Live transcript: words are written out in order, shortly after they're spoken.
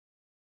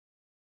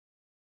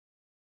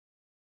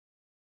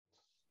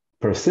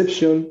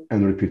perception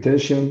and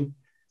reputation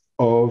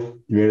of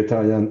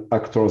humanitarian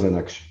actors and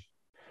action.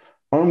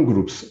 Armed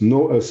groups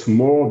know us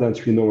more than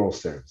we know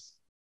ourselves.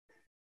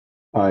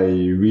 I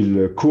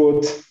will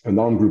quote an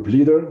armed group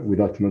leader,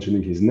 without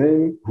mentioning his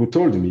name, who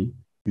told me,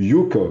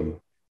 "You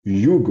come,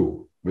 you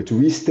go, but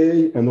we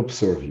stay and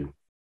observe you."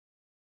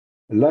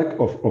 Lack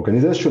of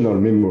organizational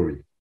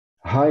memory,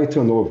 high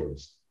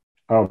turnovers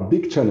are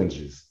big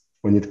challenges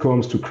when it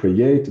comes to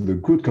create the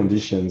good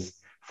conditions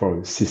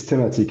for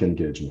systematic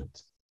engagement.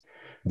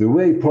 The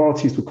way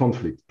parties to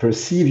conflict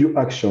perceive your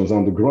actions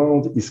on the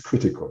ground is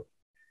critical.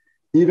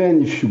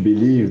 Even if you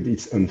believe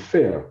it's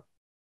unfair,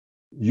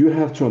 you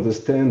have to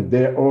understand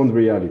their own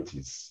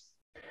realities.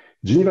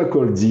 Geneva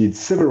Call did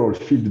several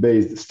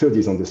field-based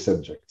studies on the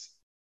subject,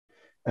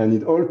 and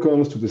it all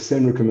comes to the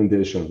same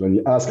recommendations when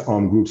you ask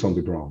armed groups on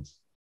the ground.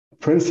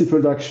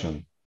 Principled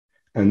action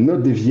and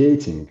not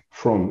deviating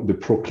from the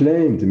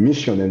proclaimed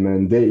mission and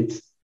mandate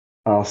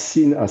are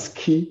seen as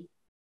key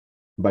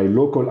by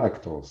local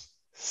actors,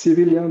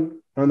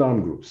 civilian and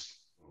armed groups.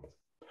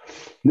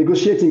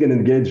 Negotiating and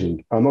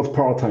engaging are not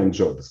part-time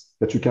jobs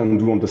that you can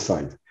do on the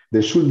side.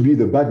 They should be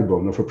the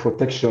backbone of a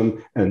protection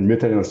and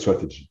humanitarian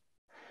strategy.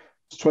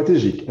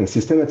 Strategic and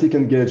systematic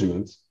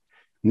engagement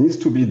needs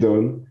to be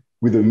done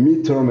with a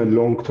midterm and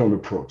long-term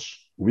approach.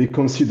 We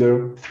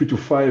consider 3 to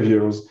 5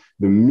 years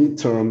the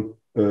midterm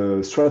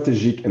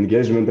strategic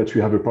engagement that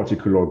we have a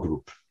particular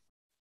group.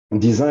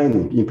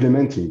 Designing,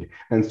 implementing,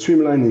 and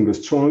streamlining a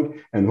strong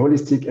and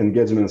holistic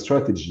engagement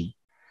strategy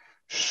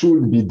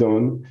should be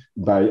done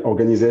by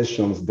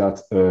organizations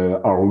that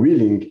are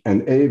willing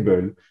and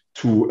able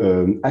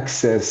to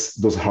access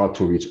those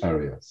hard-to-reach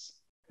areas.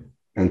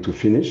 And to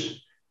finish,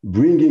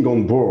 bringing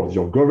on board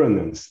your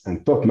governance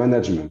and top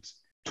management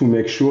to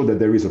make sure that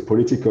there is a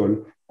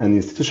political and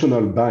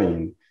institutional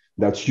buy-in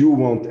that you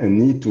want and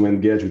need to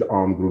engage with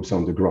armed groups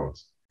on the ground.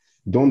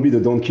 Don't be the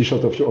Don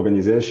Quixote of your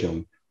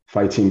organization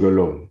fighting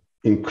alone.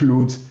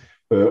 Include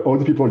all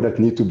the people that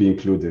need to be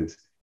included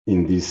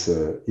in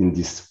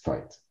this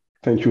fight.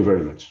 Thank you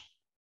very much.